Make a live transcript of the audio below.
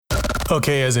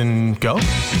Okay, as in go?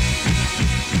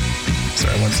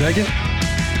 Sorry, 1 second.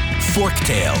 Fork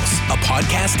Tales, a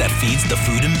podcast that feeds the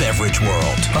food and beverage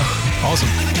world. Oh, awesome.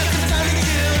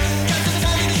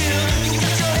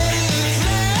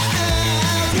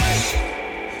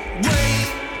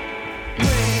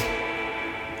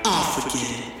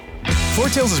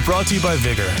 Fork Tales is brought to you by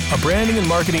Vigor, a branding and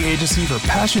marketing agency for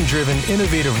passion-driven,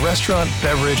 innovative restaurant,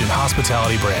 beverage, and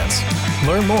hospitality brands.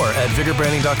 Learn more at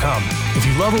vigorbranding.com. If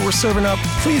you love what we're serving up,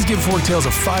 please give Fork Tales a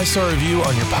 5-star review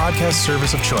on your podcast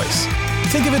service of choice.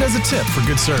 Think of it as a tip for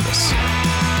good service.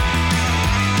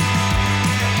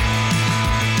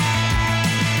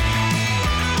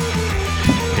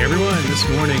 Hey everyone, this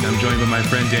morning I'm joined by my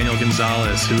friend Daniel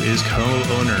Gonzalez, who is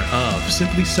co-owner of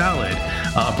Simply Salad,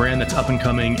 a brand that's up and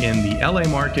coming in the LA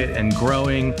market and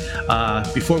growing.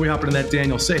 Before we hop into that,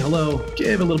 Daniel, say hello,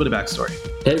 give a little bit of backstory.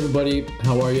 Hey everybody,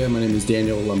 how are you? My name is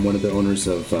Daniel. I'm one of the owners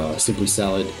of Simply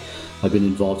Salad. I've been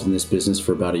involved in this business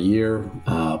for about a year.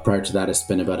 Prior to that, I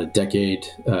spent about a decade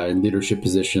in leadership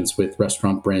positions with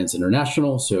Restaurant Brands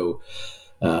International. So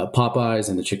Popeyes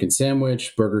and the chicken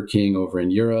sandwich, Burger King over in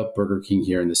Europe, Burger King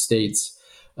here in the States.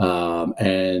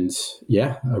 Originally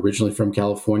from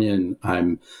California, and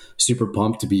I'm super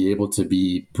pumped to be able to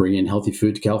be bringing healthy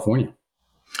food to California.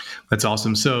 That's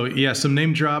awesome. So yeah, some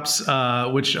name drops,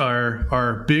 which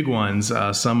are big ones.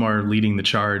 Some are leading the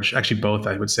charge. Actually, both,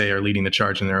 I would say, are leading the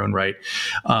charge in their own right.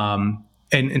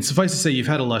 And suffice to say, you've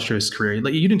had an illustrious career.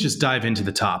 Like, you didn't just dive into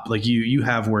the top. Like, you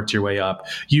have worked your way up.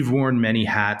 You've worn many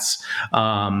hats.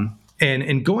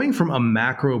 And going from a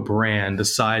macro brand, the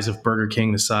size of Burger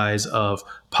King, the size of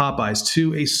Popeyes,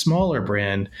 to a smaller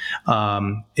brand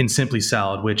in Simply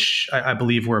Salad, which I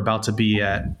believe we're about to be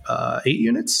at 8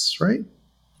 units, right?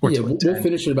 We'll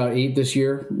finish at about 8 this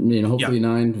year. Hopefully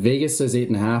 9. Vegas says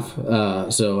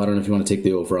 8.5. So I don't know if you want to take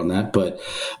the over on that, but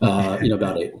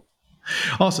about 8.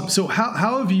 Awesome. So how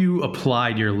have you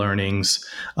applied your learnings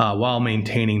while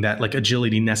maintaining that like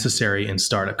agility necessary in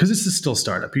startup? Because this is still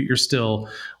startup. You're still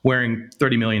wearing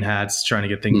 30 million hats, trying to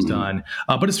get things done.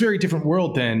 But it's a very different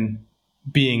world than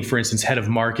being, for instance, head of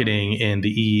marketing in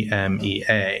the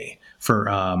EMEA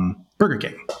for Burger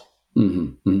King.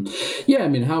 Yeah, I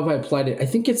mean, how have I applied it? I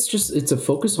think it's a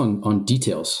focus on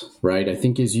details, right? I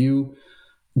think as you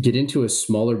get into a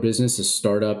smaller business, a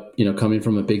startup, coming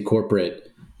from a big corporate,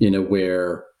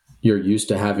 where you're used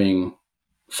to having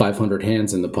 500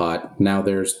 hands in the pot, now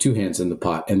there's 2 hands in the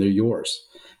pot and they're yours.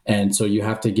 And so you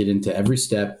have to get into every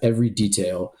step, every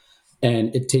detail,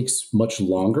 and it takes much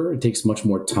longer. It takes much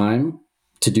more time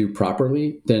to do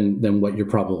properly than what you're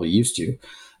probably used to.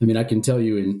 I mean, I can tell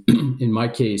you in my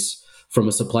case, from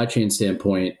a supply chain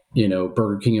standpoint,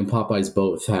 Burger King and Popeyes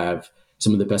both have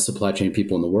some of the best supply chain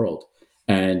people in the world.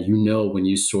 And when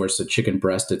you source a chicken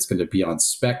breast, it's going to be on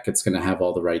spec. It's going to have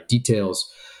all the right details.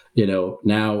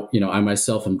 Now, I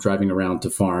myself am driving around to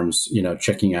farms,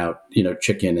 checking out,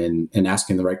 chicken and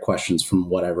asking the right questions from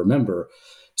what I remember.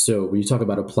 So when you talk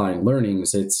about applying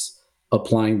learnings, it's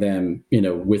applying them,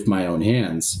 with my own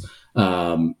hands.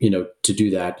 To do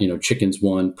that, chicken's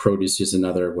one, produce is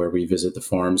another, where we visit the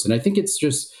farms. And I think it's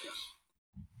just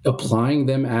applying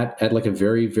them at like a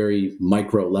very, very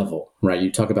micro level, right?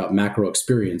 You talk about macro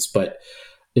experience, but,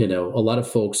 a lot of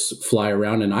folks fly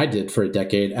around, and I did for a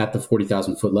decade, at the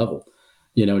 40,000 foot level.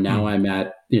 Now I'm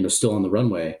at, still on the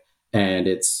runway, and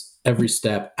it's every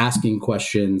step asking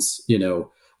questions,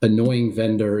 annoying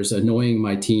vendors, annoying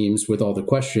my teams with all the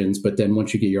questions. But then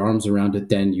once you get your arms around it,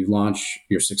 then you launch,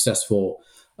 you're successful,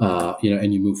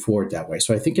 and you move forward that way.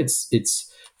 So I think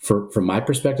it's from my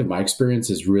perspective, my experience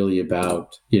is really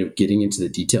about, getting into the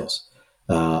details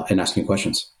and asking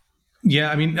questions.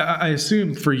 Yeah. I mean, I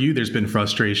assume for you, there's been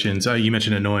frustrations. You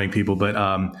mentioned annoying people, but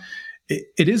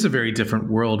it is a very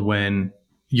different world when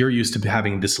you're used to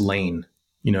having this lane.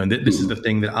 This is the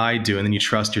thing that I do. And then you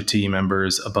trust your team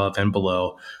members above and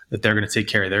below that they're going to take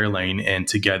care of their lane, and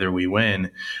together we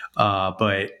win.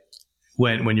 But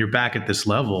when you're back at this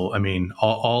level, I mean,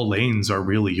 all lanes are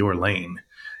really your lane.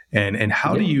 And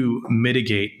how do you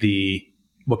mitigate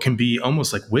what can be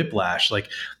almost like whiplash? Like,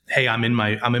 hey, I'm in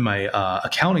my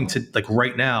accounting to like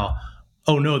right now.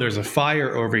 Oh no, there's a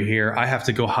fire over here. I have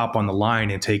to go hop on the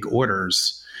line and take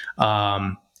orders.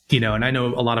 And I know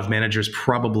a lot of managers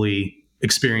probably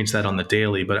experience that on the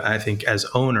daily, but I think as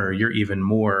owner, you're even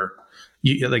more,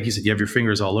 like you said, you have your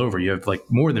fingers all over. You have like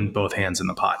more than both hands in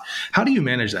the pot. How do you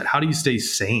manage that? How do you stay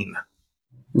sane?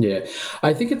 Yeah,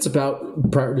 I think it's about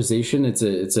prioritization.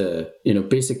 It's a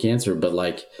basic answer, but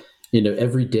like,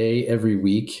 every day, every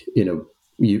week, you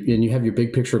have your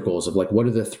big picture goals of like, what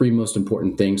are the 3 most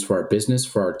important things for our business,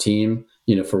 for our team,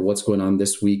 for what's going on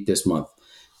this week, this month.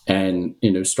 and,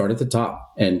 start at the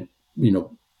top and,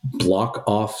 block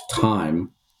off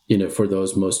time, for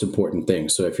those most important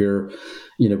things. So if you're,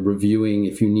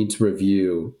 if you need to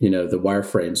review, the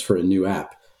wireframes for a new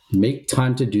app, make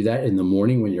time to do that in the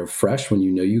morning when you're fresh, when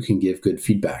you can give good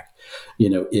feedback.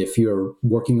 If you're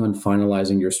working on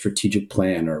finalizing your strategic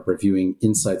plan or reviewing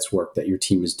insights work that your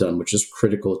team has done, which is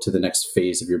critical to the next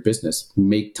phase of your business,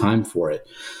 make time for it.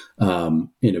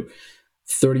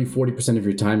 30-40% of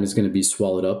your time is going to be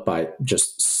swallowed up by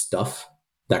just stuff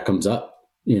that comes up,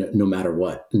 no matter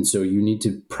what. And so you need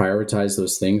to prioritize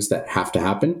those things that have to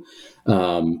happen.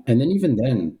 And then even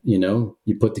then, you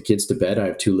put the kids to bed. I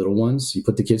have 2 little ones. You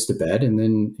put the kids to bed, and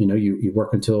then, you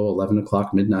work until 11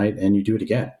 o'clock midnight and you do it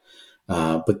again.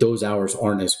 But those hours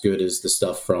aren't as good as the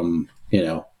stuff from,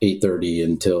 8:30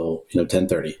 until,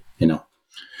 10:30,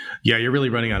 Yeah, you're really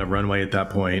running out of runway at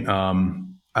that point.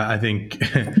 I think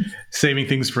saving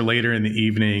things for later in the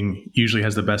evening usually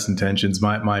has the best intentions.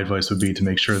 My advice would be to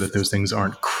make sure that those things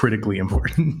aren't critically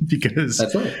important, because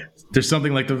That's right. There's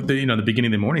something like the beginning of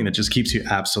the morning that just keeps you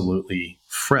absolutely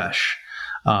fresh,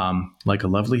 like a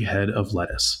lovely head of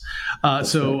lettuce.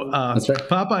 That's right.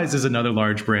 Popeyes is another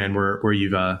large brand where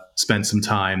you've spent some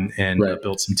time and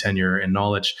built some tenure and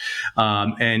knowledge.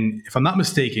 And if I'm not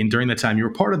mistaken, during that time, you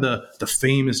were part of the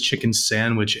famous chicken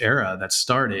sandwich era that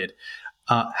started.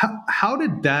 How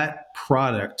did that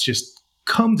product just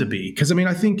come to be? Because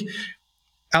I think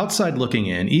outside looking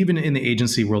in, even in the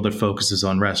agency world that focuses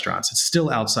on restaurants, it's still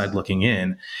outside looking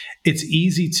in. It's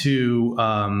easy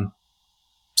to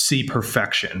see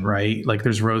perfection, right? Like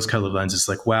there's rose-colored lenses.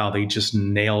 Like, wow, they just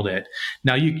nailed it.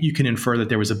 Now you can infer that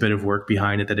there was a bit of work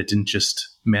behind it, that it didn't just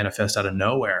manifest out of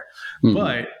nowhere. Mm-hmm.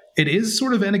 But it is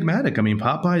sort of enigmatic.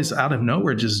 Popeyes out of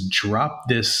nowhere just dropped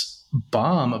this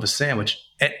bomb of a sandwich.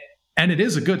 And it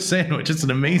is a good sandwich. It's an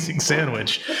amazing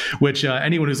sandwich, which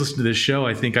anyone who's listened to this show,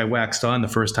 I think I waxed on the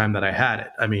first time that I had it.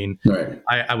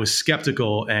 I was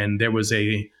skeptical, and there was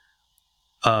a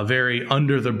very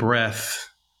under the breath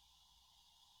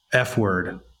F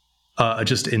word,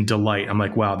 just in delight. I'm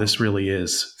like, wow, this really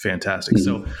is fantastic.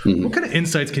 So what kind of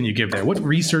insights can you give there? What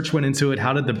research went into it?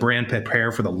 How did the brand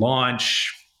prepare for the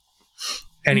launch?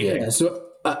 Anything? Yeah, so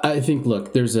I think,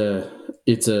 look,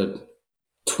 it's a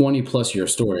 20 plus year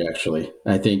story, actually.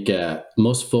 I think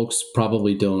most folks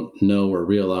probably don't know or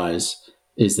realize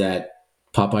is that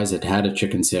Popeyes had a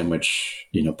chicken sandwich,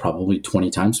 probably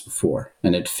 20 times before,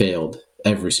 and it failed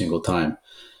every single time.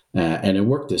 And it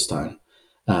worked this time.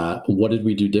 What did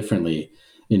we do differently?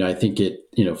 I think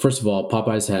first of all,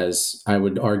 Popeyes has, I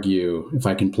would argue, if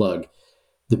I can plug,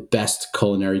 the best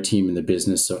culinary team in the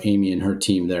business. So Amy and her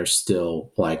team, they're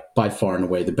still like by far and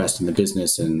away the best in the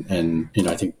business. And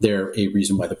I think they're the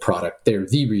reason why the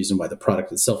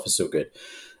product itself is so good.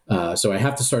 So I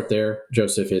have to start there,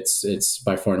 Joseph. It's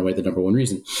by far and away the number one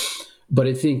reason. But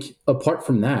I think apart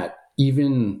from that,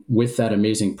 even with that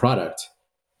amazing product,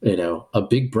 a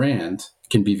big brand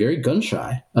can be very gun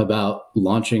shy about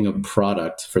launching a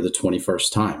product for the 21st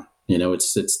time.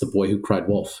 It's the boy who cried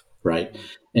wolf, right?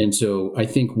 And so I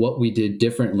think what we did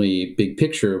differently, big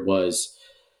picture, was,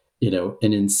 an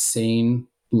insane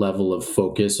level of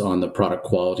focus on the product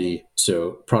quality.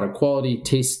 So product quality,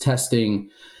 taste testing,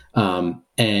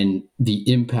 and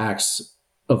the impacts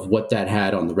of what that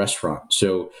had on the restaurant.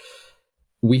 So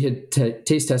we had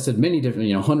taste tested many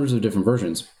different, hundreds of different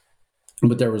versions,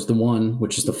 but there was the one,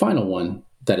 which is the final one,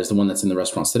 that is the one that's in the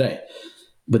restaurants today.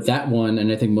 But that one,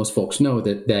 and I think most folks know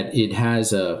that it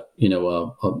has a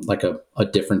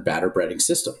different batter breading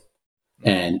system.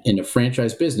 And in a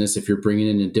franchise business, if you're bringing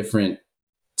in a different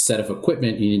set of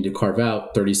equipment, you need to carve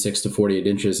out 36 to 48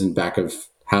 inches in back of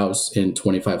house in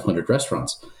 2,500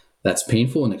 restaurants. That's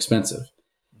painful and expensive.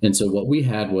 And so what we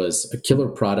had was a killer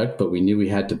product, but we knew we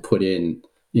had to put in,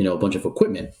 a bunch of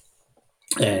equipment.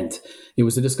 And it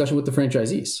was a discussion with the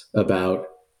franchisees about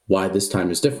why this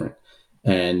time is different.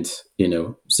 And,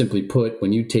 simply put,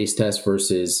 when you taste test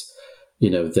versus,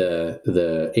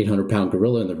 the 800-pound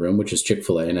gorilla in the room, which is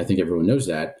Chick-fil-A, and I think everyone knows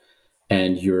that,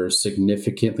 and you're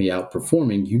significantly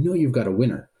outperforming, you've got a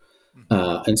winner.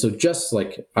 And so just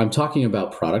like I'm talking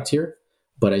about product here,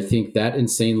 but I think that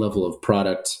insane level of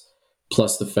product,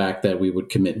 plus the fact that we would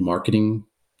commit marketing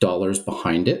dollars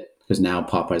behind it, because now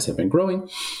Popeyes have been growing,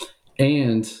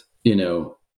 and,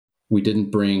 we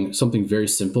didn't bring something very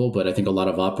simple, but I think a lot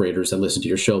of operators that listen to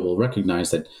your show will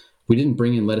recognize that we didn't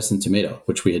bring in lettuce and tomato,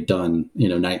 which we had done,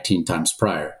 19 times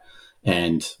prior.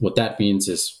 And what that means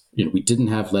is, we didn't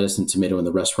have lettuce and tomato in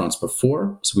the restaurants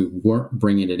before, so we weren't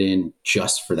bringing it in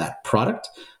just for that product.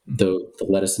 The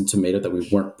lettuce and tomato that we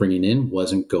weren't bringing in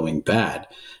wasn't going bad.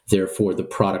 Therefore, the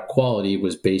product quality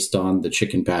was based on the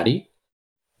chicken patty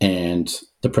and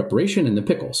the preparation and the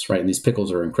pickles, right? And these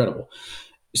pickles are incredible.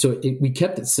 So we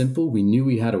kept it simple. We knew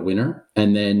we had a winner.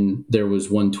 And then there was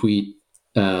one tweet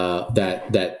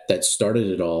that started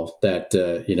it all, that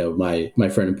my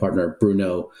friend and partner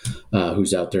Bruno,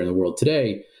 who's out there in the world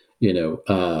today,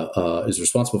 is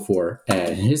responsible for,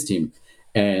 and his team.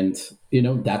 And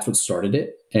that's what started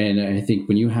it. And I think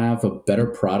when you have a better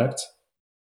product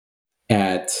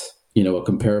at a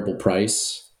comparable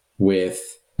price with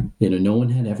no one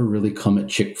had ever really come at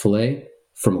Chick-fil-A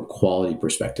from a quality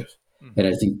perspective. Mm-hmm. And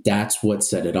I think that's what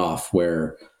set it off,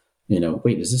 where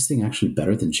wait, is this thing actually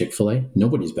better than Chick-fil-A?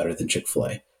 Nobody's better than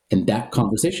Chick-fil-A. And that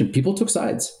conversation, people took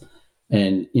sides.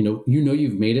 And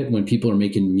you've made it when people are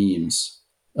making memes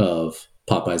of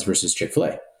Popeyes versus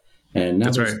Chick-fil-A. And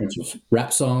now there's a bunch of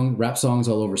rap songs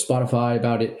all over Spotify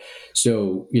about it.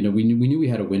 So, we knew we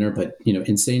had a winner, but,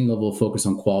 insane level of focus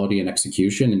on quality and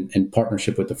execution and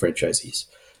partnership with the franchisees.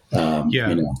 And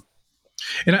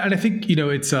I think,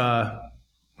 it's, how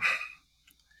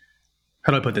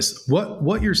do I put this?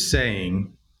 What you're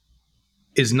saying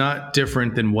is not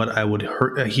different than what I would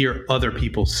hear other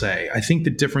people say. I think the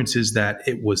difference is that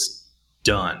it was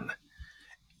done.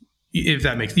 If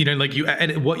that makes,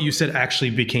 and what you said actually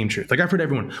became truth. Like, I've heard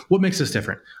everyone, what makes us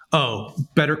different? Oh,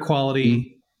 better quality. Mm-hmm.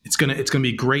 It's gonna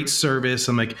be great service.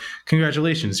 I'm like,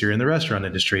 congratulations, you're in the restaurant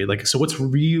industry. Like, so what's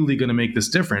really gonna make this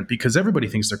different? Because everybody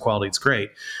thinks their quality is great,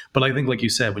 but I think, like you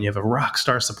said, when you have a rock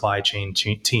star supply chain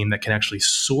team that can actually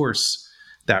source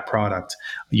that product,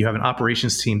 you have an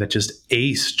operations team that just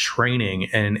ace training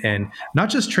and not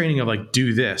just training of like,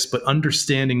 do this, but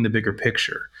understanding the bigger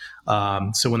picture.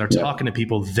 So when they're talking to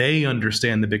people, they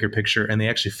understand the bigger picture and they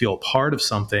actually feel part of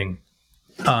something.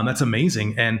 That's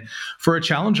amazing. And for a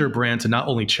challenger brand to not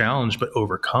only challenge, but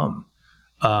overcome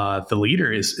the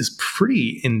leader is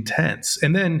pretty intense.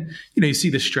 And then, you see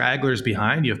the stragglers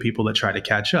behind. You have people that try to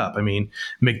catch up. I mean,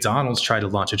 McDonald's tried to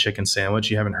launch a chicken sandwich.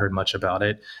 You haven't heard much about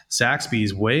it.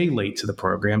 Zaxby's way late to the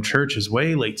program. Church is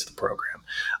way late to the program.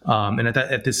 And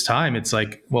at this time, it's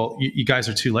like, well, you guys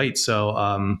are too late.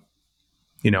 So,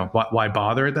 why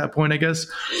bother at that point, I guess.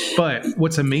 But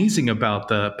what's amazing about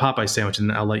the Popeye sandwich,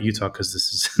 and I'll let you talk because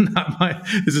this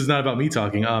is not about me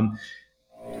talking.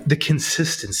 The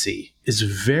consistency is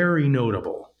very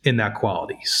notable in that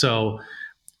quality. So,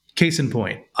 case in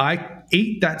point, I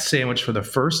ate that sandwich for the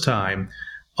first time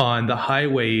on the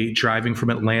highway driving from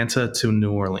Atlanta to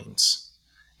New Orleans,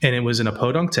 and it was in a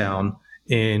podunk town.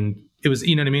 It was,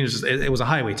 you know what I mean? It was a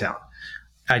highway town.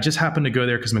 I just happened to go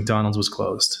there because McDonald's was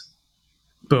closed.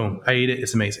 Boom, I ate it.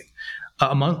 It's amazing.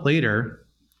 A month later,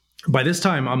 by this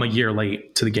time, I'm a year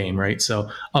late to the game, right? So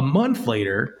a month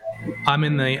later, I'm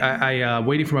in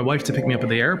waiting for my wife to pick me up at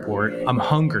the airport. I'm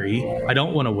hungry. I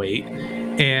don't want to wait.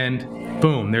 And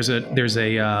boom, there's a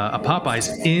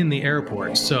Popeyes in the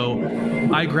airport. So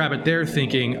I grab it there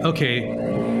thinking, okay,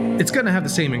 it's going to have the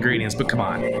same ingredients, but come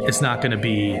on, it's not going to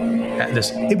be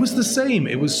this. It was the same.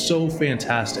 It was so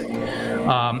fantastic.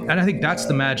 And I think that's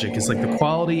the magic, is like the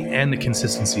quality and the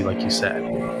consistency, like you said.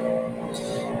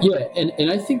 Yeah.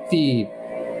 And I think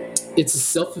it's a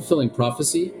self-fulfilling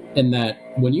prophecy in that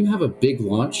when you have a big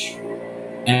launch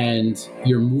and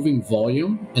you're moving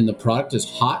volume and the product is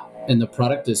hot and the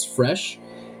product is fresh,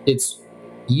 it's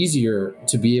easier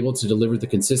to be able to deliver the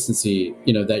consistency,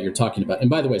 that you're talking about. And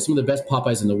by the way, some of the best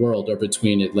Popeyes in the world are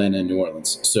between Atlanta and New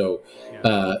Orleans. So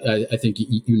I think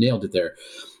you nailed it there.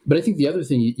 But I think the other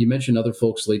thing, you mentioned other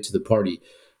folks late to the party.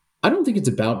 I don't think it's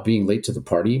about being late to the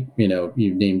party. You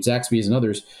named Zaxby's and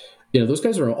others. Those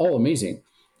guys are all amazing.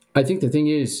 I think the thing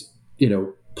is,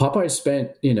 Popeyes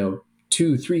spent,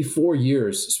 2, 3, 4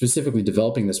 years specifically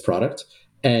developing this product.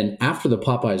 And after the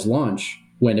Popeyes launch,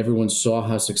 when everyone saw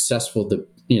how successful the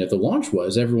launch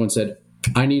was, everyone said,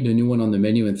 I need a new one on the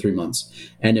menu in 3 months.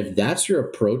 And if that's your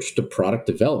approach to product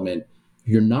development,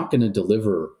 you're not going to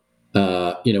deliver,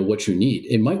 what you need.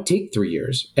 It might take 3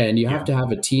 years, and you have to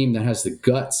have a team that has the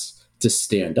guts to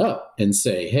stand up and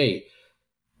say, hey,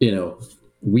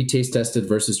 we taste tested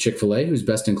versus Chick-fil-A, who's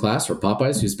best in class, or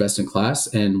Popeyes, who's best in class,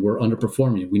 and we're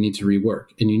underperforming. We need to rework.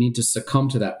 And you need to succumb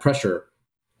to that pressure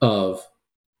of,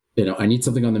 I need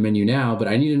something on the menu now, but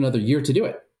I need another year to do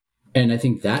it. And I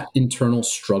think that internal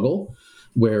struggle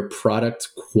where product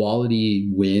quality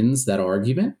wins that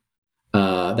argument,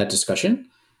 that discussion,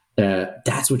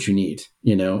 that's what you need,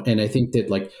 And I think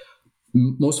that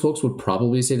most folks would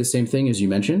probably say the same thing as you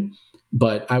mentioned,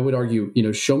 but I would argue,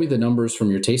 show me the numbers from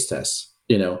your taste tests.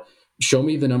 Show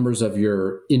me the numbers of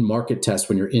your in-market tests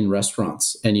when you're in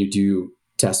restaurants and you do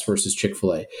tests versus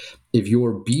Chick-fil-A. If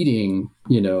you're beating,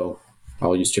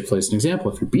 I'll use Chick-fil-A as an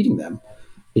example. If you're beating them,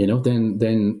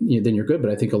 then you're good.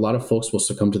 But I think a lot of folks will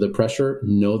succumb to the pressure,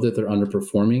 know that they're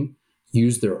underperforming,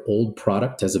 use their old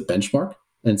product as a benchmark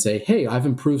and say, hey, I've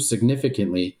improved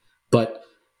significantly, but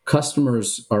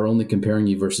customers are only comparing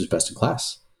you versus best in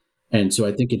class. And so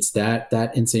I think it's that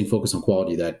insane focus on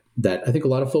quality that I think a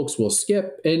lot of folks will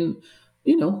skip. And,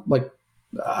 like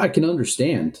I can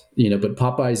understand, but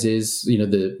Popeyes is,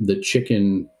 the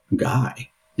chicken guy.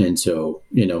 And so,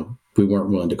 we weren't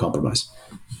willing to compromise.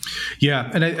 Yeah.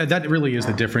 And that really is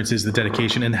the difference, is the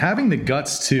dedication and having the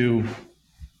guts to,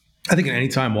 I think at any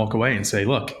time, walk away and say,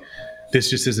 look, this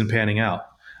just isn't panning out.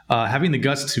 Having the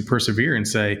guts to persevere and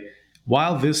say,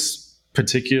 while this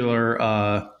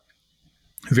particular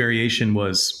variation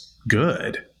was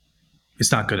good,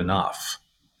 it's not good enough.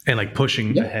 And like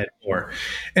pushing ahead more.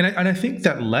 And I think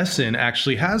that lesson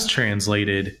actually has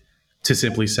translated to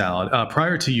Simply Salad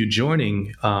prior to you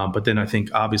joining. But then I think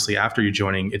obviously after you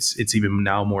joining, it's even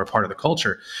now more part of the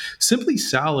culture. Simply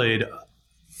Salad,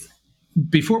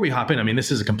 before we hop in, I mean,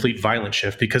 this is a complete violent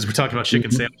shift because we're talking about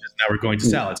chicken sandwiches. Now we're going to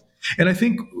salads. And I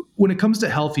think when it comes to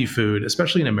healthy food,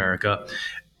 especially in America,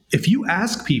 if you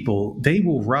ask people, they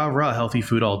will rah healthy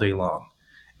food all day long.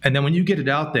 And then when you get it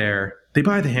out there, they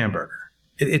buy the hamburger.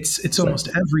 It's almost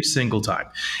every single time.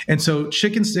 And so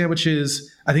chicken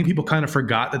sandwiches, I think people kind of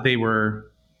forgot that they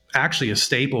were actually a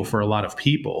staple for a lot of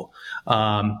people.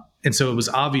 And so it was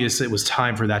obvious it was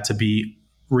time for that to be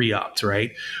re-upped,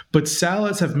 right? But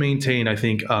salads have maintained, I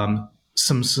think,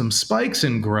 some spikes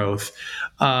in growth.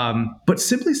 But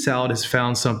Simply Salad has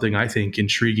found something, I think,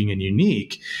 intriguing and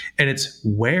unique, and it's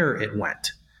where it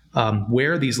went.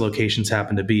 Where these locations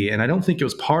happen to be. And I don't think it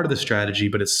was part of the strategy,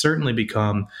 but it's certainly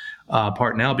become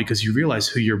part now because you realize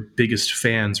who your biggest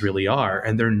fans really are.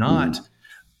 And they're not,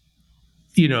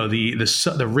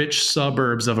 the rich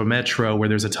suburbs of a metro where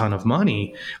there's a ton of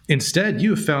money. Instead, you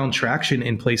have found traction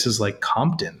in places like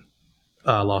Compton,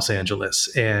 Los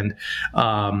Angeles, and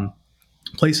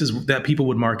places that people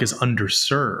would mark as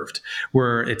underserved,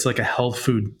 where it's like a health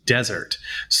food desert.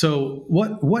 So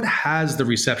what has the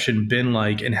reception been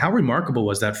like, and how remarkable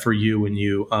was that for you when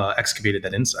you excavated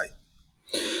that insight?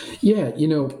 Yeah,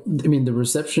 the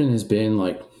reception has been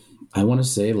I want to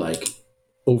say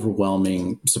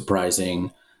overwhelming,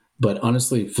 surprising, but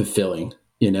honestly fulfilling.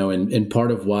 And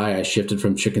part of why I shifted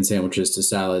from chicken sandwiches to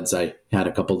salads, I had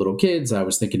a couple little kids. I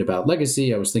was thinking about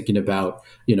legacy. I was thinking about,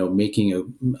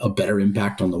 making a better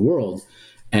impact on the world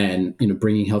and,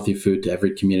 bringing healthy food to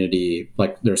every community.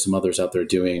 Like there's some others out there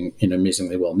doing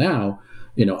amazingly well now.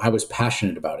 I was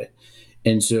passionate about it.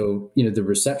 And so, the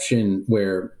reception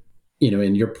where,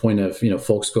 in your point of,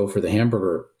 folks go for the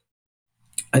hamburger,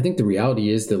 I think the reality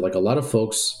is that a lot of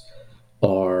folks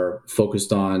are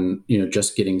focused on,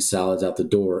 just getting salads out the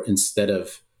door instead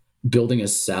of building a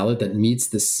salad that meets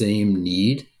the same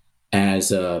need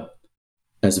as a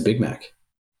Big Mac.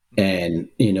 And,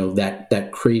 that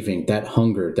craving, that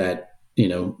hunger, that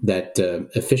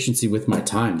efficiency with my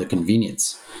time, the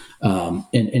convenience.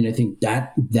 And I think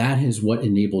that is what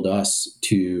enabled us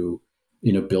to,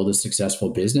 build a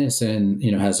successful business and,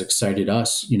 has excited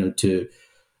us, to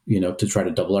try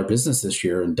to double our business this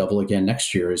year and double again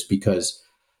next year, is because,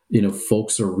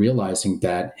 folks are realizing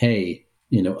that, hey,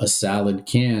 a salad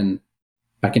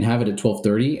I can have it at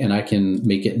 12:30 and I can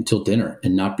make it until dinner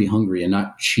and not be hungry and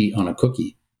not cheat on a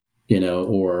cookie,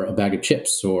 or a bag of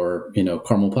chips or,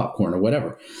 caramel popcorn or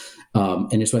whatever.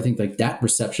 And so I think that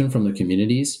reception from the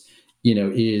communities,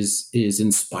 is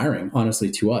inspiring,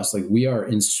 honestly, to us. We are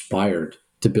inspired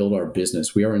to build our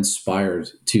business. We are inspired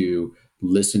to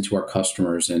listen to our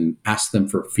customers and ask them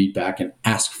for feedback and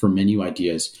ask for menu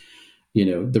ideas.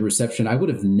 The reception, I would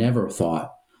have never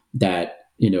thought that,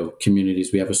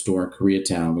 communities, we have a store in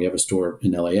Koreatown, we have a store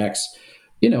in LAX,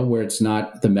 where it's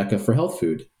not the mecca for health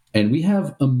food. And we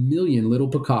have a million little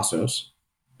Picassos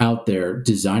out there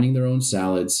designing their own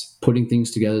salads, putting things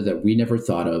together that we never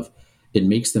thought of. It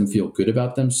makes them feel good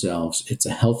about themselves. It's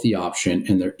a healthy option,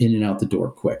 and they're in and out the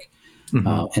door quick.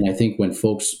 Mm-hmm. And I think when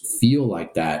folks feel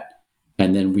like that,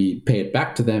 and then we pay it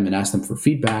back to them and ask them for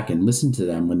feedback and listen to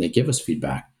them when they give us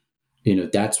feedback,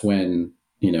 that's when,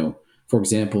 for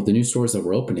example, the new stores that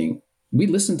we're opening, we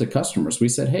listened to customers. We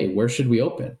said, hey, where should we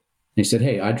open? And they said,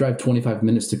 hey, I drive 25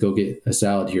 minutes to go get a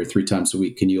salad here 3 times a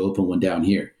week. Can you open one down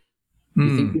here?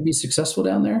 You think we'd be successful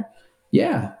down there?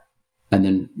 Yeah. And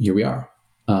then here we are,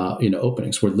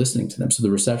 openings. We're listening to them. So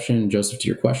the reception, Joseph, to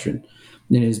your question,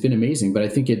 it has been amazing. But I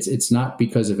think it's not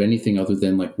because of anything other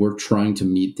than we're trying to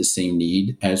meet the same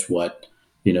need as what,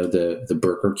 the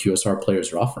burger QSR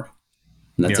players are offering.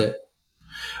 And that's it.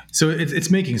 So it's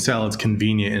making salads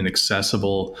convenient and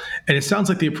accessible, and it sounds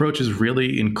like the approach is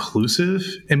really inclusive.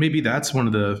 And maybe that's one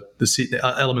of the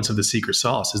elements of the secret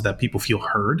sauce is that people feel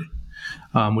heard.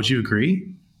 Would you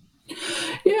agree?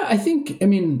 Yeah, I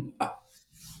mean,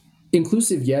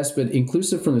 inclusive, yes, but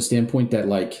inclusive from the standpoint that,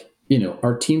 like,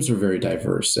 our teams are very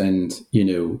diverse, and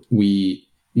we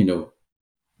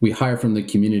hire from the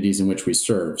communities in which we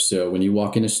serve. So when you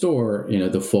walk in a store,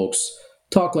 the folks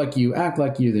talk like you, act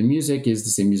like you. The music is the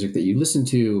same music that you listen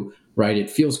to, right? It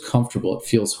feels comfortable. It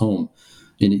feels home.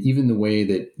 And even the way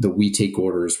that we take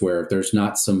orders, where there's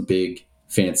not some big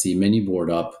fancy menu board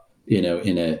up, in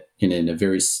a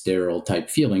very sterile type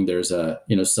feeling. There's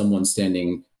someone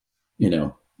standing,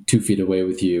 2 feet away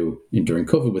with you during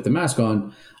COVID with the mask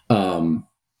on,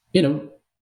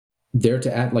 there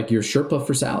to act like your Sherpa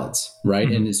for salads, right?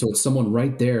 Mm-hmm. And so it's someone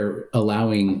right there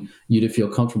allowing you to feel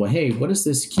comfortable. Hey, what is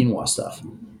this quinoa stuff?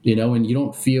 And you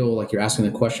don't feel like you're asking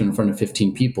the question in front of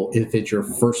 15 people if it's your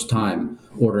first time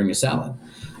ordering a salad.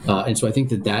 And so I think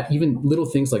that even little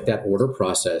things like that order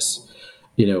process,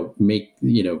 make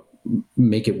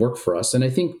it work for us. And I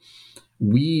think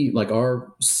we, like,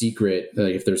 our secret,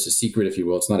 if there's a secret, if you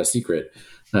will, it's not a secret,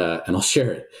 and I'll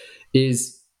share it,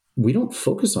 is we don't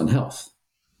focus on health.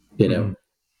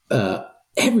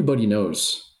 Everybody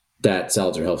knows that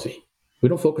salads are healthy. We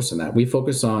don't focus on that. We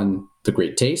focus on the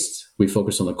great taste. We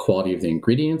focus on the quality of the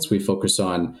ingredients. We focus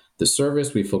on the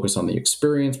service. We focus on the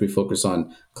experience. We focus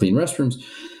on clean restrooms.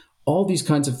 All these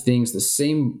kinds of things, the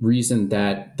same reason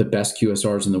that the best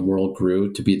QSRs in the world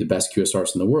grew to be the best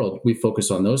QSRs in the world, we focus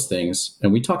on those things.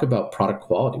 And we talk about product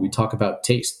quality. We talk about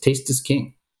taste. Taste is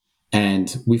king.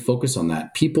 And we focus on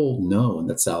that. People know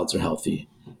that salads are healthy.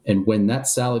 And when that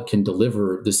salad can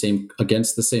deliver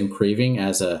against the same craving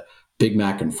as a Big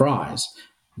Mac and fries,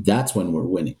 that's when we're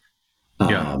winning.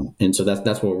 And so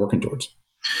that's what we're working towards.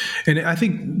 And I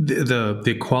think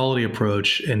the quality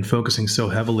approach and focusing so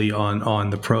heavily on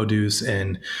the produce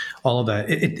and all of that,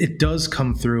 it does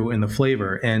come through in the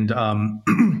flavor. And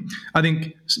I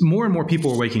think more and more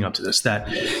people are waking up to this, that,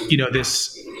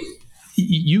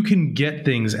 you can get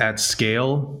things at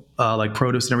scale, like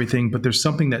produce and everything, but there's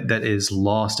something that is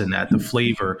lost in that, the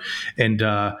flavor. And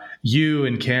you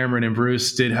and Cameron and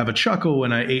Bruce did have a chuckle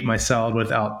when I ate my salad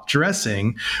without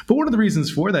dressing. But one of the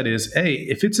reasons for that is,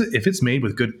 if it's made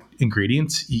with good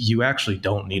ingredients, you actually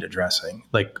don't need a dressing.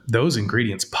 Like, those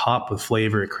ingredients pop with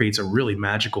flavor. It creates a really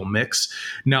magical mix.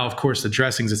 Now, of course, the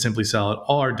dressings at Simply Salad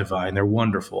are divine. They're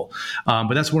wonderful.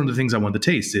 But that's one of the things I wanted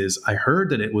to taste. Is I heard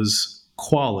that it was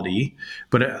quality,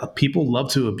 but people love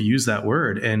to abuse that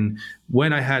word. And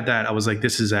when I had that, I was like,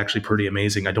 this is actually pretty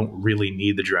amazing. I don't really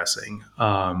need the dressing.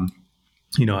 I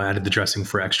added the dressing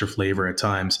for extra flavor at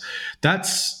times.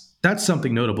 That's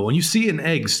something notable. And you see in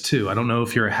eggs too. I don't know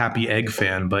if you're a Happy Egg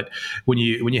fan, but when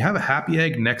you have a Happy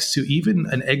Egg next to even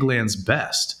an Eggland's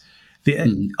Best, the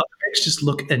other eggs just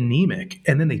look anemic,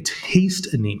 and then they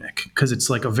taste anemic because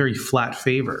it's like a very flat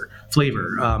flavor.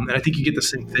 And I think you get the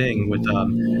same thing with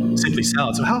Simply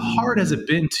Salad. So how hard has it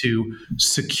been to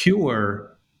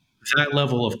secure that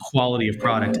level of quality of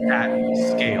product at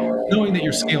scale, knowing that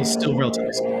your scale is still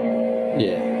relatively small?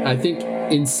 Yeah, I think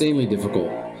insanely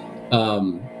difficult.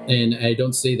 And I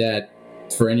don't say that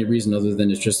for any reason other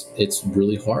than it's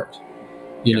really hard.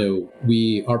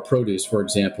 Our produce, for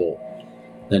example,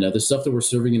 the stuff that we're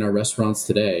serving in our restaurants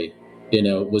today,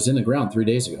 was in the ground 3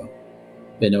 days ago.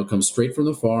 Comes straight from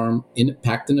the farm,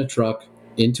 packed in a truck,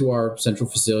 into our central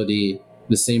facility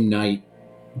the same night,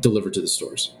 delivered to the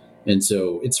stores. And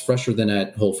so it's fresher than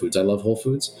at Whole Foods. I love Whole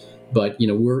Foods, but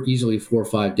we're easily 4 or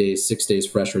 5 days, 6 days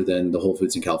fresher than the Whole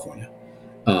Foods in California.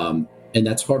 And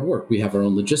that's hard work. We have our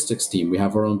own logistics team. We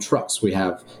have our own trucks. We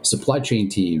have supply chain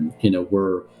team.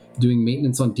 We're doing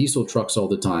maintenance on diesel trucks all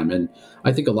the time. And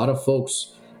I think a lot of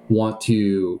folks want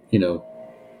to,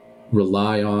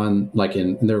 rely on,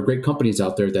 and there are great companies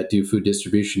out there that do food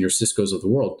distribution, your Cisco's of the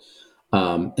world,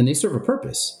 and they serve a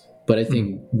purpose. But I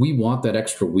think we want that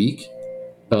extra week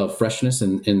of freshness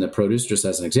in the produce, just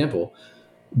as an example,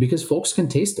 because folks can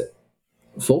taste it.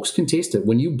 Folks can taste it.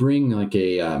 When you bring like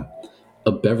a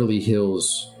Beverly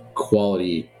Hills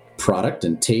quality product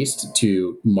and taste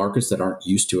to markets that aren't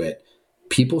used to it,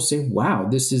 people say, wow,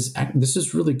 this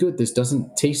is really good. This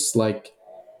doesn't taste like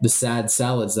the sad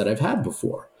salads that I've had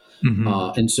before.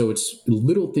 And so it's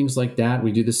little things like that.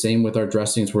 We do the same with our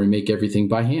dressings, where we make everything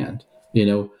by hand.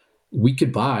 We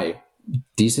could buy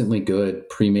decently good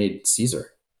pre-made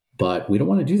Caesar, but we don't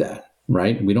want to do that,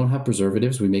 right? We don't have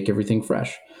preservatives. We make everything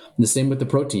fresh. And the same with the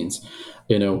proteins.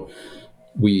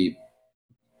 We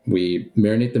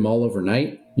marinate them all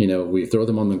overnight. We throw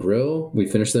them on the grill. We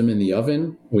finish them in the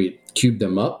oven. We cube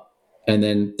them up. And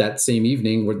then that same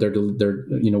evening, we're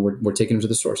taking them to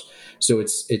the stores. So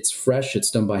it's fresh, it's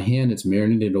done by hand, it's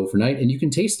marinated overnight, and you can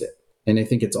taste it. And I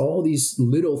think it's all these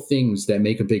little things that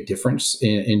make a big difference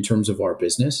in terms of our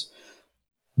business.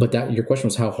 But that your question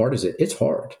was, how hard is it? It's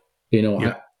hard.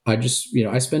 Yeah. I just,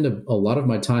 I spend a lot of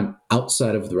my time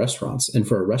outside of the restaurants. And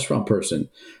for a restaurant person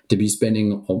to be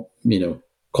spending,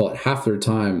 call it half their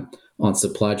time on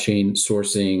supply chain,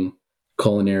 sourcing,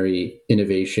 culinary,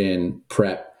 innovation,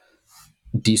 prep,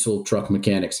 diesel truck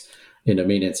mechanics,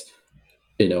 maintenance,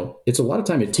 it's a lot of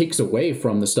time it takes away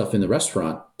from the stuff in the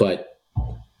restaurant. But,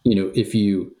 if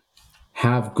you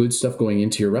have good stuff going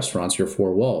into your restaurants, your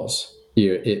four walls,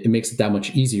 it makes it that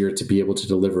much easier to be able to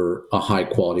deliver a high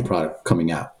quality product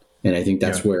coming out. And I think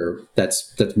that's where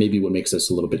that's maybe what makes us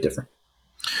a little bit different.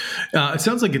 It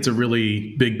sounds like it's a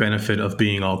really big benefit of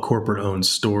being all corporate owned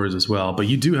stores as well. But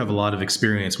you do have a lot of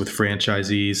experience with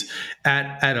franchisees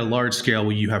at a large scale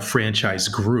where you have franchise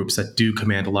groups that do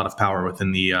command a lot of power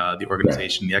within the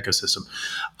organization, the ecosystem.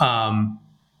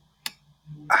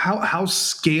 How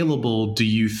scalable do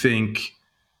you think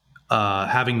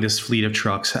having this fleet of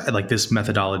trucks, like this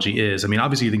methodology is? I mean,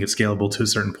 obviously you think it's scalable to a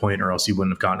certain point or else you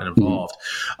wouldn't have gotten involved.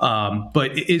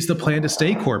 But is the plan to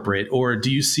stay corporate, or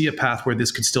do you see a path where this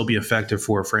could still be effective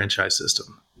for a franchise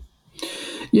system?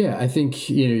 Yeah, I think,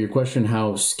 your question,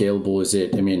 how scalable is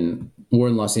it? I mean, we're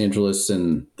in Los Angeles,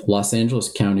 and Los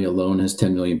Angeles County alone has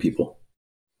 10 million people.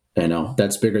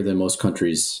 That's bigger than most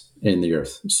countries in the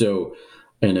earth. So,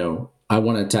 I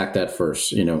want to attack that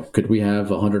first. Could we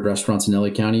have 100 restaurants in LA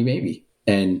County? Maybe.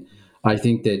 And I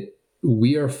think that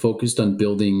we are focused on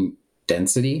building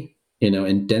density,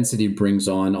 and density brings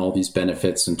on all these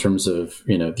benefits in terms of,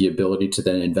 the ability to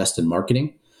then invest in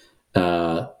marketing,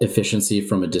 efficiency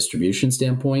from a distribution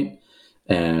standpoint.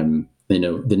 The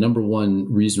number one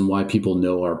reason why people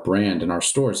know our brand and our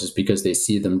stores is because they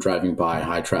see them driving by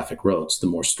high traffic roads. The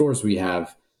more stores we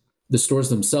have, the stores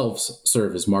themselves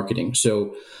serve as marketing.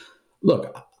 So,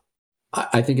 look,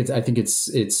 I think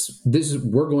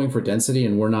we're going for density,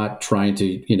 and we're not trying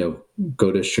to,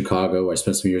 go to Chicago. I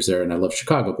spent some years there and I love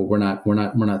Chicago, but we're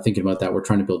not thinking about that. We're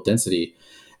trying to build density.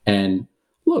 And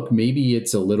look, maybe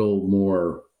it's a little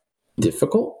more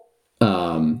difficult,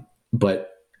 but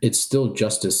it's still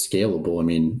just as scalable. I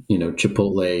mean,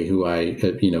 Chipotle, who I,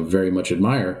 very much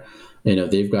admire,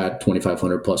 they've got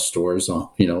 2,500 plus stores,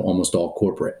 almost all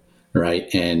corporate.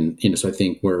 Right. And, so I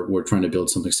think we're trying to build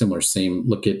something similar. Same,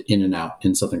 look at In-N-Out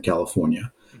in Southern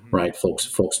California, right?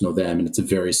 Folks know them, and it's a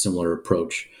very similar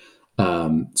approach.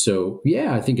 So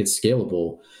yeah, I think it's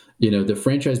scalable. The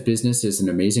franchise business is an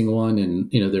amazing one.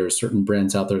 And, there are certain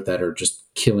brands out there that are just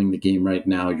killing the game right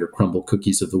now. Your Crumble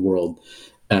Cookies of the world.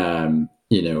 I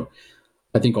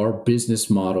think our business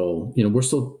model, we're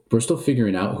still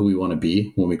figuring out who we want to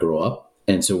be when we grow up.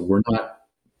 And so we're not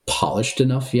polished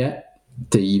enough yet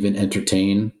to even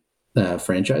entertain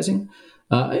franchising.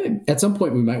 At some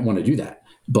point we might want to do that.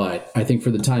 But I think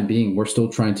for the time being, we're still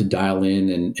trying to dial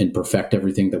in and perfect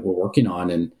everything that we're working on.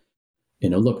 And,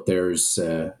 look, there's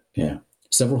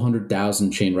several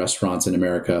 100,000 chain restaurants in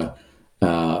America.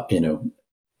 How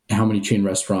many chain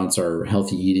restaurants are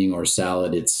healthy eating or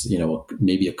salad? It's,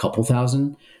 maybe a couple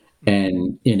thousand.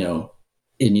 And,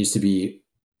 it needs to be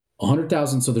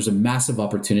 100,000. So there's a massive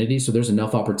opportunity. So there's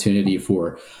enough opportunity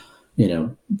for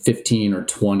 15 or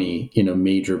 20,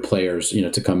 major players,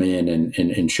 to come in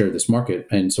and share this market.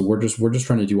 And so we're just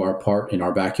trying to do our part in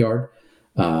our backyard.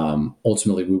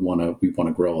 Ultimately we want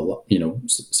to grow a lot,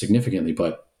 significantly,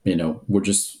 but, we're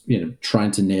just,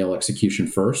 trying to nail execution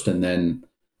first, and then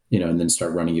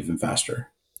start running even faster.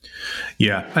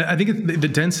 Yeah, I think the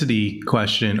density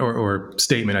question or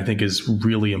statement, I think, is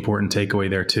really important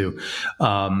takeaway there too.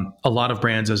 A lot of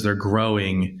brands, as they're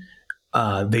growing,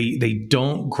 they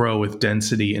don't grow with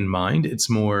density in mind. It's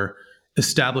more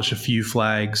establish a few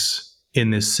flags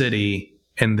in this city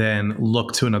and then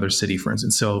look to another city, for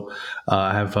instance. So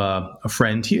I have a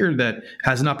friend here that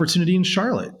has an opportunity in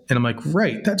Charlotte. And I'm like,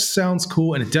 right, that sounds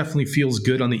cool. And it definitely feels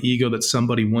good on the ego that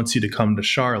somebody wants you to come to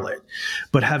Charlotte.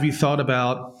 But have you thought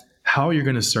about how you're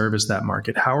going to service that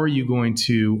market? How are you going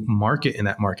to market in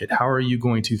that market? How are you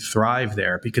going to thrive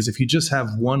there? Because if you just have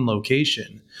one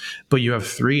location, but you have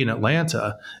three in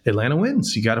Atlanta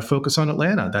wins. You got to focus on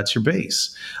Atlanta. That's your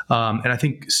base. And I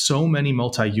think so many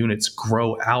multi-units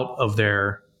grow out of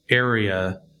their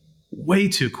area way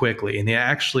too quickly. And they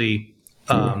actually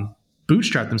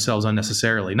bootstrap themselves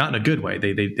unnecessarily, not in a good way.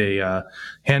 They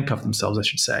handcuff themselves, I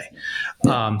should say.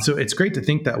 So it's great to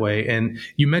think that way. And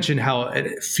you mentioned how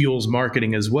it fuels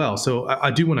marketing as well. So I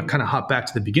do want to kind of hop back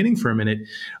to the beginning for a minute.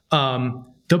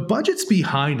 The budgets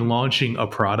behind launching a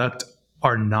product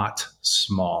are not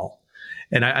small.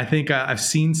 And I think I've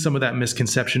seen some of that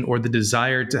misconception or the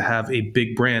desire to have a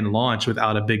big brand launch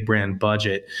without a big brand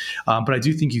budget. But I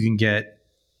do think you can get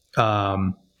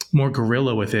more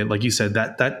guerrilla with it. Like you said,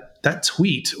 that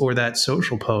tweet or that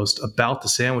social post about the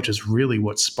sandwich is really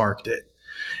what sparked it.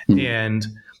 And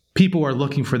people are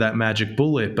looking for that magic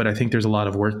bullet, but I think there's a lot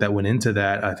of work that went into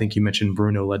that. I think you mentioned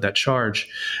Bruno led that charge.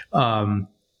 From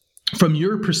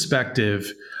your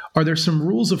perspective, are there some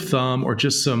rules of thumb or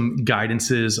just some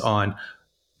guidances on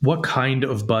what kind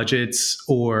of budgets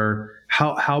or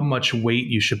how much weight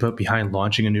you should put behind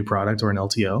launching a new product or an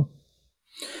LTO?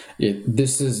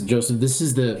 This is Joseph. This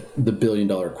is the $1 billion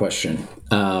question.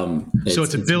 So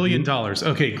it's $1 billion.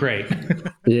 Okay, great.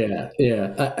 Yeah.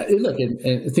 Look,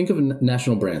 and think of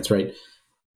national brands, right?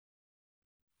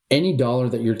 Any dollar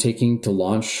that you're taking to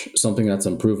launch something that's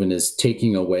unproven is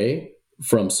taking away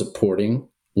from supporting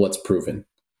what's proven.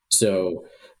 So,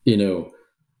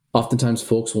 oftentimes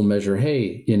folks will measure,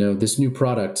 hey, this new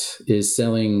product is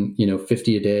selling,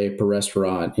 50 a day per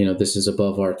restaurant. This is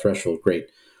above our threshold. Great.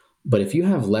 But if you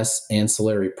have less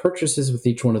ancillary purchases with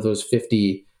each one of those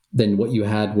 50 than what you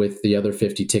had with the other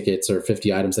 50 tickets or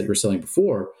 50 items that you were selling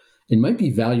before, it might be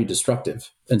value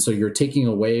destructive. And so you're taking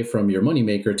away from your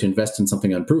moneymaker to invest in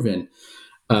something unproven.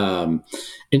 And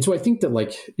so I think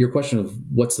that your question of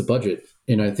what's the budget,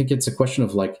 I think it's a question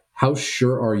of how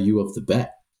sure are you of the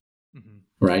bet,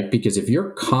 right? Because if you're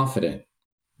confident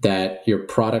that your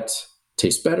product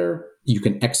tastes better, you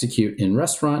can execute in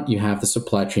restaurant, you have the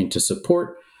supply chain to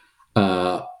support,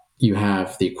 you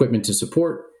have the equipment to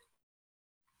support,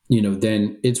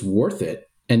 then it's worth it.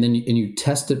 And then you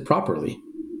test it properly,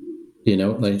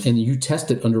 and you test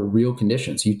it under real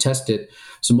conditions. You test it.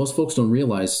 So most folks don't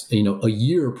realize, a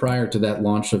year prior to that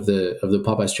launch of the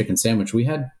Popeyes chicken sandwich, we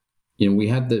had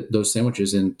those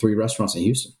sandwiches in 3 restaurants in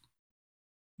Houston.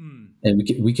 And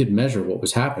we could measure what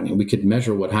was happening. We could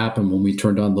measure what happened when we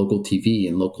turned on local TV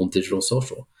and local digital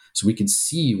social. So we could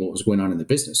see what was going on in the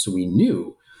business. So we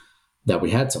knew that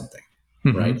we had something,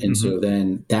 right? And so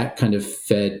then that kind of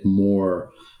fed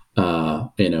more,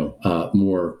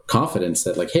 more confidence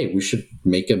that hey, we should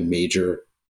make a major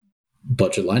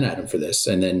budget line item for this.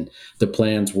 And then the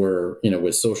plans were,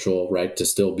 with social, right, to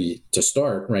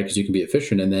start, right, because you can be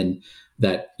efficient. And then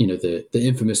that, the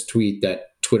infamous tweet that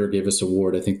Twitter gave us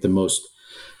award, I think the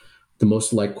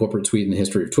most liked corporate tweet in the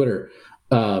history of Twitter,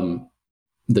 the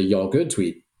y'all good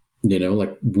tweet. We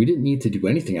didn't need to do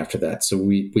anything after that. So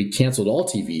we canceled all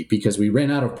TV because we ran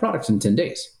out of products in 10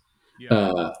 days.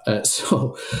 Yeah.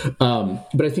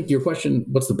 But I think your question,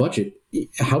 what's the budget?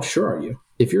 How sure are you?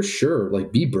 If you're sure,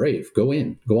 be brave, go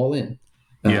all in,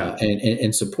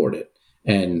 and support it.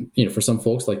 And, for some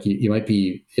folks, you might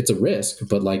be, it's a risk,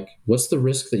 but what's the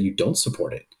risk that you don't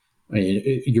support it? I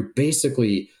mean, you're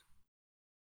basically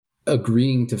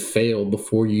agreeing to fail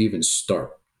before you even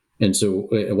start. And so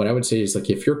what I would say is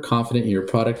if you're confident in your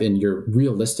product and you're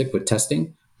realistic with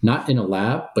testing, not in a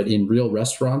lab, but in real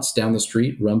restaurants down the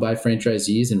street run by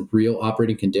franchisees in real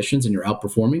operating conditions, and you're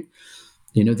outperforming,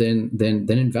 then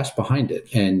invest behind it.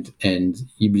 And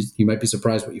you might be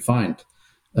surprised what you find,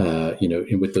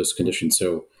 with those conditions.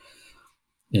 So,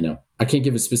 I can't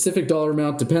give a specific dollar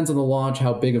amount, depends on the launch,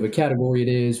 how big of a category it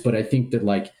is. But I think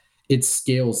that it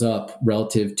scales up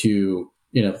relative to,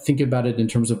 think about it in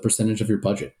terms of percentage of your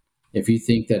budget. If you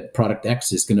think that product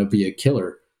X is going to be a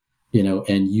killer,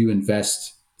 and you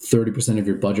invest 30% of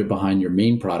your budget behind your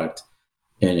main product,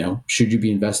 should you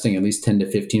be investing at least 10 to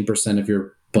 15% of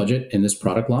your budget in this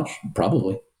product launch?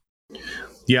 Probably.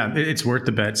 Yeah, it's worth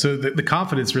the bet. So the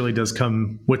confidence really does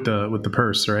come with the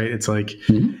purse, right? It's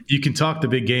you can talk the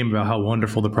big game about how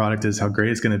wonderful the product is, how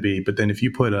great it's going to be, but then if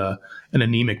you put an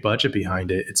anemic budget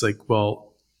behind it, it's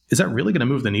well, is that really going to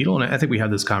move the needle? And I think we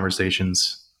have these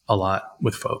conversations a lot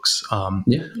with folks.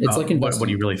 It's like investing. What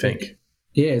do you really think?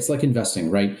 Yeah, it's like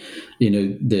investing, right?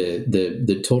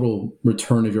 The total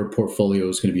return of your portfolio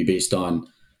is going to be based on,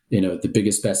 the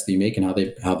biggest bets that you make and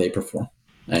how they perform.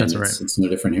 And that's right. It's no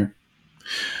different here.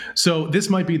 So this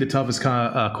might be the toughest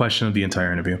question of the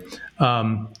entire interview.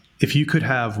 If you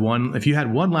had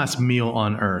one last meal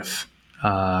on Earth,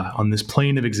 on this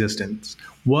plane of existence,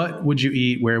 what would you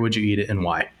eat? Where would you eat it, and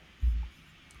why?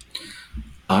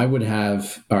 I would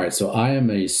have. All right. So I am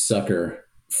a sucker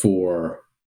for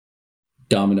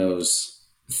Domino's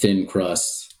thin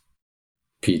crust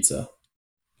pizza.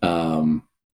 I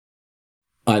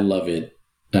love it.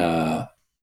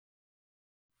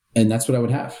 And that's what I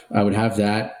would have. I would have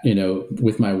that,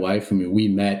 with my wife. I mean, we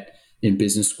met in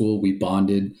business school. We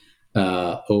bonded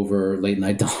over late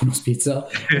night Domino's pizza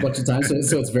a bunch of times.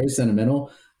 So it's very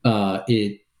sentimental.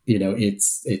 It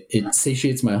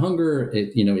satiates my hunger.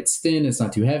 It's thin. It's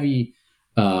not too heavy.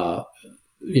 So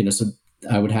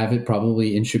I would have it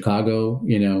probably in Chicago,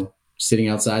 sitting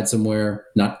outside somewhere,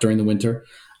 not during the winter,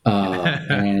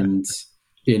 and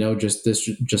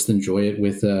just enjoy it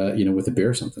with with a beer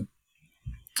or something.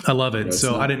 I love it.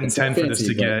 So I didn't intend for this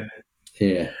to get.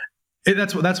 Yeah.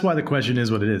 That's why the question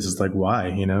is what it is. It's like,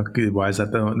 why, why is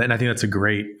that though? And I think that's a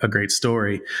great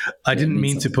story. I didn't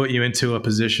mean to put you into a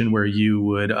position where you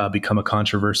would become a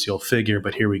controversial figure,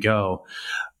 but here we go.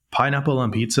 Pineapple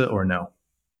on pizza or no?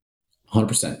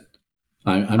 100%.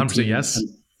 I'm 100% yes.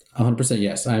 100%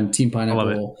 yes. I'm team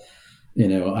pineapple.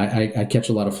 I catch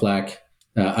a lot of flack.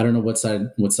 I don't know what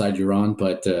side you're on,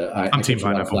 but I'm team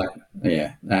pineapple.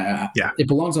 Yeah. It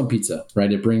belongs on pizza,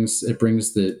 right? It brings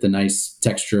the nice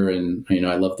texture, and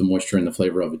I love the moisture and the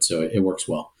flavor of it, so it works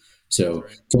well. So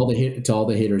to all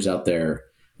the haters out there,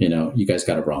 you guys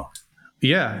got it wrong.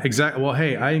 Yeah, exactly. Well,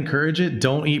 hey, I encourage it.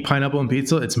 Don't eat pineapple on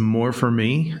pizza. It's more for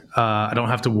me. I don't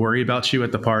have to worry about you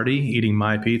at the party eating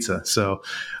my pizza. So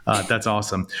that's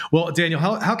awesome. Well, Daniel,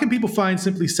 how can people find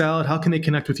Simply Salad? How can they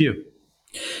connect with you?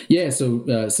 Yeah, so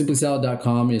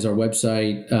simplysalad.com is our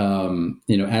website.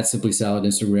 At Simply Salad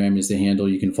Instagram is the handle.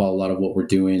 You can follow a lot of what we're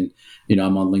doing.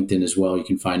 I'm on LinkedIn as well. You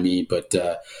can find me. But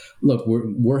look,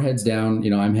 we're heads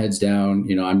down. I'm heads down.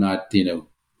 I'm not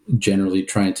generally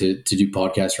trying to do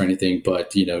podcasts or anything.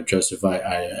 But Joseph,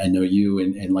 I know you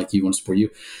and like you, want to support you.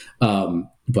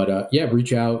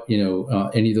 Reach out.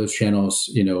 Any of those channels.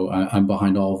 I'm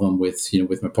behind all of them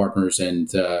with my partners, and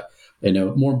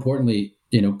more importantly,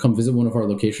 come visit one of our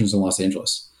locations in Los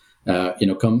Angeles.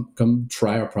 Come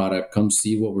try our product, come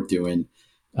see what we're doing,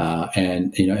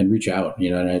 and reach out.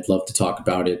 And I'd love to talk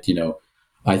about it.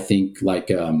 I think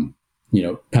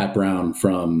Pat Brown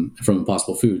from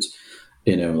Impossible Foods.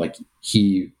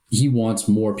 He wants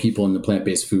more people in the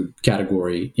plant-based food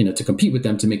category, to compete with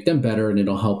them, to make them better, and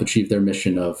it'll help achieve their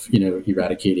mission of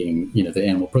eradicating the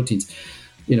animal proteins.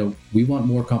 We want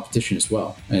more competition as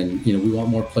well, and we want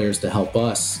more players to help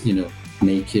us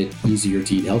make it easier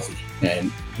to eat healthy,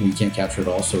 and we can't capture it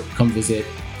all. So come visit,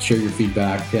 share your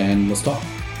feedback, and let's talk.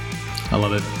 I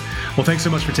love it. Well, thanks so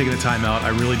much for taking the time out. I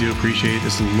really do appreciate it.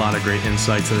 There's a lot of great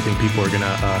insights that I think people are going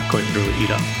to quite really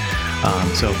eat up.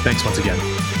 So thanks once again.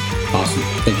 Awesome.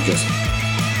 Thank you, Joseph.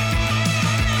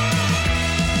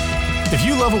 If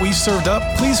you love what we served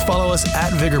up, please follow us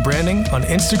at Vigor Branding on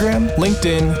Instagram,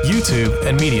 LinkedIn, YouTube,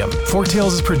 and Medium.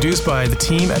 Forktails is produced by the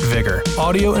team at Vigor.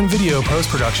 Audio and video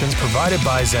post-productions provided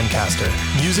by Zencaster.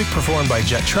 Music performed by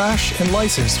Jet Trash and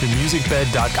licensed through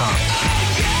musicbed.com.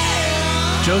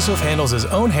 Joseph handles his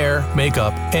own hair,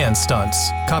 makeup, and stunts.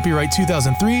 Copyright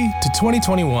 2003 to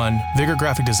 2021, Vigor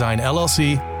Graphic Design,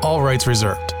 LLC, all rights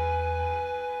reserved.